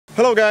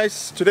Hello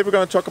guys, today we're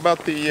going to talk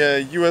about the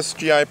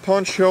USGI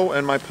poncho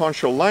and my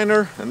poncho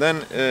liner, and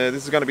then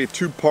this is going to be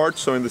two parts.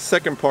 So in the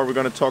second part we're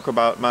going to talk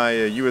about my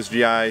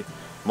USGI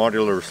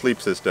modular sleep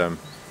system,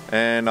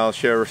 and I'll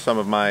share some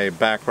of my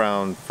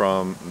background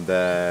from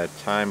the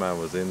time I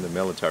was in the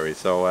military.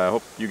 So I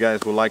hope you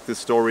guys will like this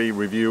story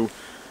review,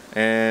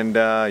 and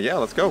yeah,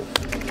 let's go.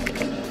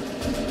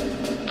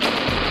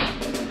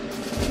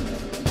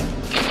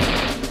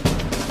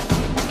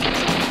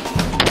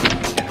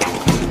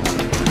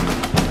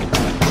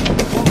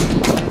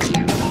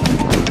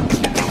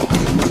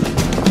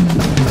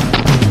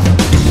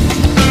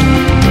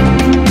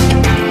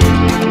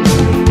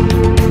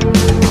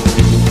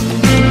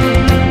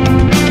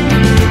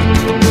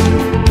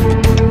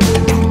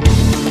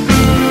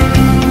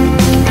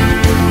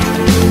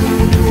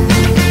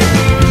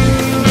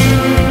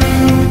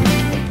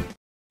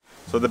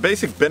 So the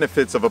basic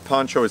benefits of a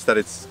poncho is that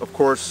it's, of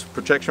course,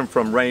 protection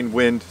from rain,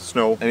 wind,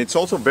 snow, and it's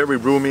also very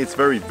roomy. It's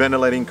very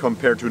ventilating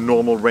compared to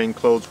normal rain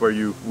clothes where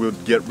you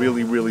would get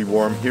really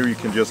warm. Here you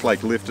can just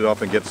like lift it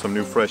up and get some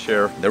new fresh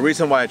air. The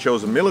reason why I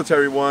chose a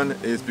military one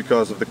is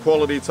because of the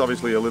quality. It's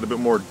obviously a little bit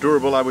more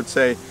durable, I would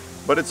say,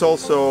 but it's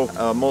also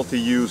a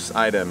multi-use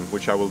item,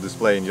 which I will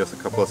display in just a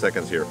couple of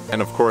seconds here.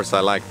 And of course I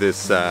like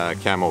this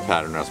camo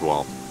pattern as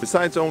well.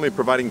 Besides only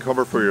providing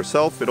cover for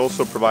yourself, it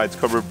also provides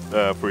cover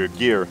for your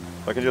gear.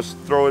 I can just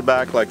throw it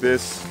back like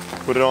this,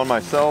 put it on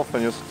myself,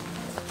 and just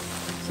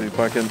see if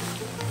I can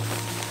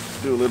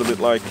do a little bit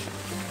like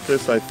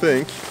this, I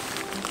think.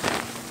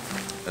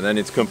 And then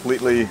it's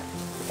completely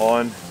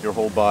on your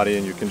whole body,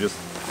 and you can just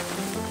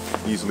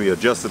easily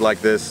adjust it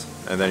like this,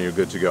 and then you're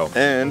good to go.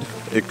 And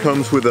it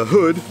comes with a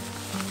hood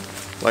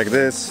like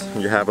this.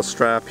 You have a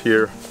strap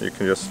here, you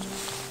can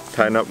just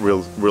tighten up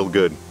real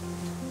good.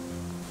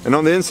 And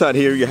on the inside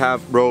here you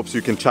have ropes.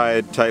 You can tie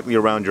it tightly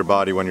around your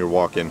body when you're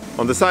walking.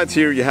 On the sides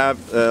here you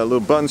have little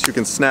buttons. You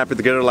can snap it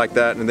together like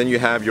that, and then you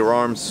have your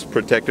arms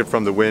protected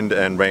from the wind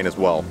and rain as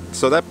well.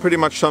 So that pretty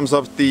much sums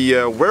up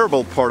the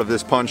wearable part of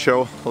this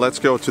poncho. Let's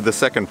go to the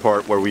second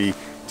part where we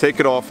take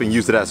it off and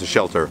use it as a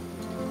shelter.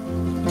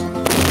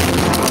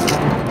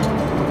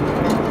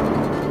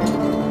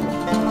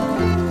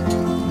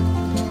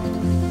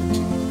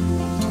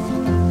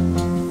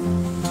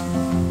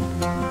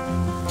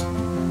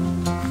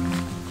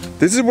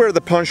 This is where the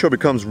poncho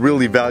becomes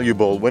really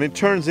valuable, when it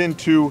turns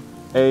into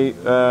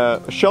a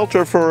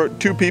shelter for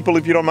two people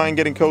if you don't mind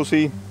getting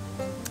cozy.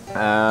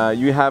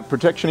 You have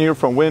protection here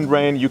from wind,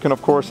 rain. You can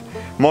of course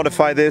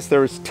modify this.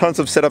 There's tons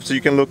of setups that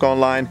you can look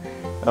online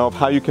of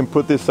how you can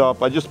put this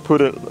up. I just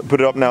put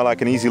it up now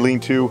like an easy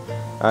lean-to.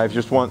 If you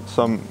just want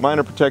some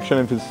minor protection,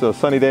 if it's a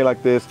sunny day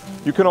like this,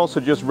 you can also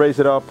just raise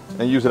it up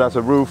and use it as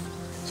a roof.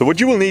 So what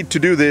you will need to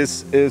do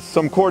this is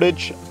some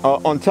cordage.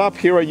 On top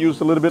here I used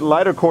a little bit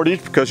lighter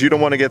cordage because you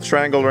don't want to get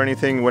strangled or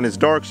anything when it's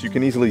dark, so you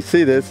can easily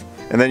see this.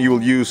 And then you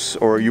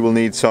will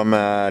need some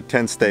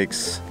tent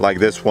stakes like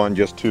this one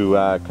just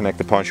to connect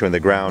the poncho in the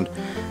ground,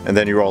 and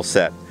then you're all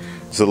set.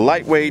 It's a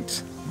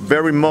lightweight,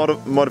 very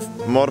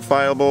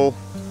modifiable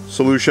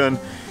solution,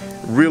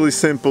 really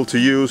simple to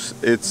use.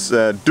 It's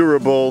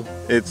durable.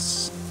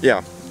 It's,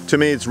 yeah, to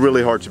me it's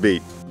really hard to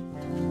beat.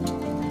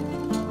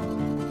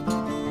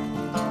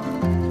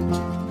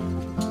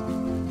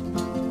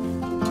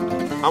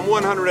 I'm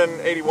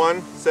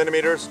 181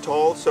 centimeters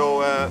tall,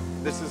 so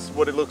this is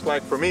what it looks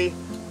like for me.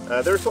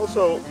 There's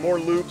also more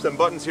loops and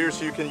buttons here,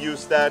 so you can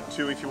use that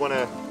too if you want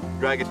to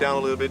drag it down a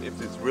little bit if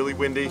it's really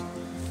windy.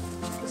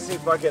 Let's see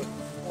if I can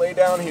lay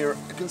down here.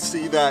 You can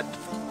see that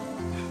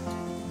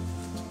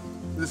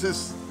this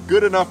is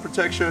good enough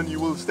protection. You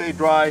will stay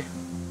dry,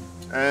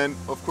 and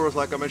of course,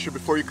 like I mentioned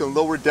before, you can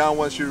lower it down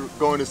once you're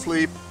going to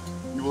sleep.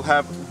 You will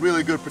have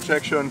really good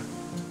protection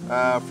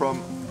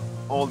from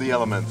all the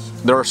elements.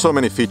 There are so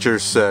many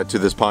features to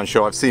this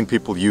poncho. I've seen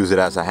people use it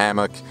as a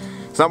hammock.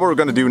 It's not what we're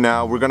going to do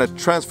now. We're going to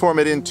transform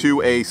it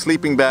into a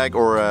sleeping bag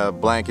or a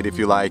blanket if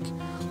you like.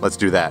 Let's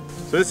do that.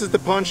 So this is the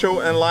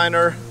poncho and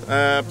liner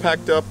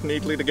packed up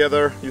neatly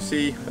together. You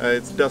see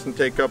it doesn't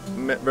take up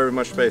very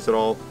much space at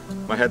all.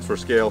 My head's for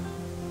scale.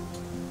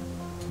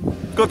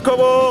 Good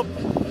cover!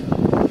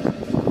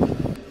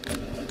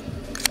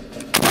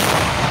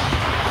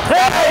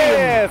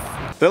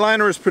 Yes! The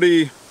liner is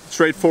pretty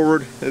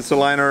straightforward. It's a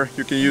liner.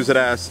 You can use it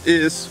as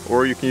is,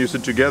 or you can use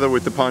it together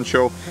with the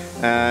poncho.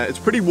 It's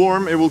pretty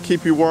warm. It will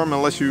keep you warm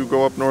unless you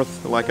go up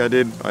north like I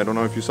did. I don't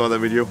know if you saw that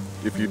video.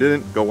 If you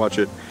didn't, go watch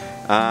it.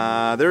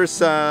 There's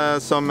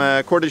some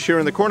cordage here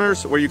in the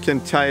corners where you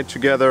can tie it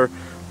together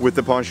with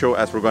the poncho,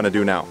 as we're going to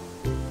do now.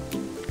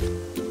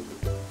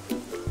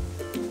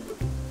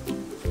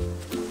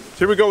 So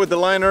here we go with the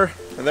liner,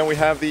 and then we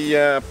have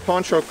the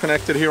poncho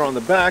connected here on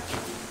the back.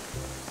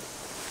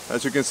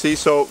 As you can see,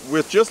 so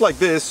with just like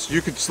this,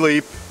 you could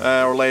sleep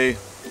or lay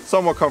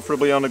somewhat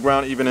comfortably on the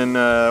ground, even in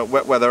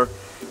wet weather.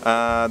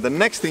 The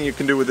next thing you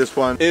can do with this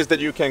one is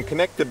that you can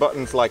connect the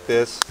buttons like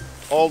this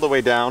all the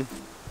way down,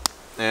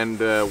 and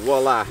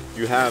voila,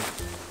 you have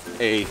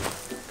a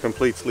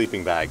complete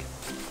sleeping bag.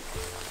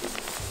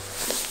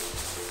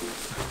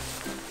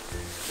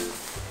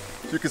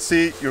 You can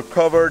see you're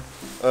covered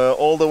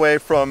all the way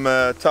from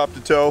top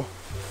to toe.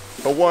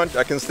 If I want,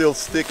 I can still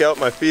stick out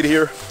my feet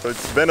here, so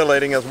it's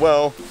ventilating as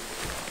well.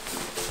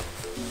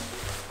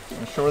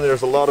 I'm sure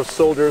there's a lot of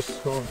soldiers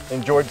who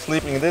enjoyed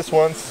sleeping in this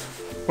one.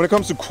 When it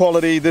comes to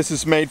quality, this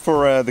is made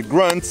for the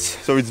grunts,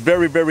 so it's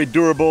very, very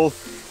durable.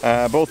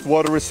 Both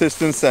water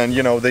resistance and,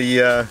 you know,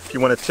 if you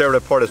want to tear it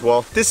apart as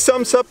well. This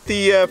sums up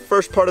the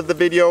first part of the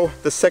video.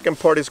 The second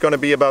part is going to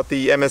be about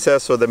the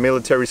MSS, or the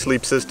military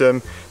sleep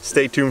system.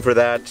 Stay tuned for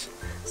that.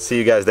 See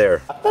you guys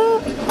there.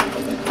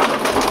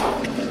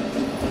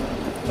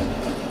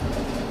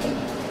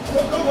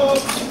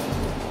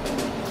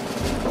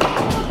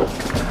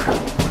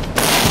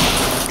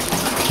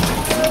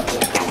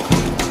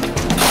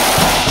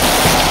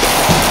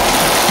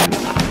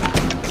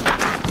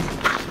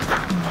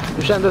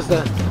 Hur kändes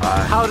det?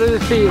 How did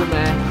it feel,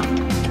 man?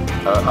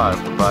 I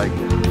like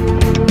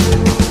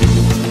it.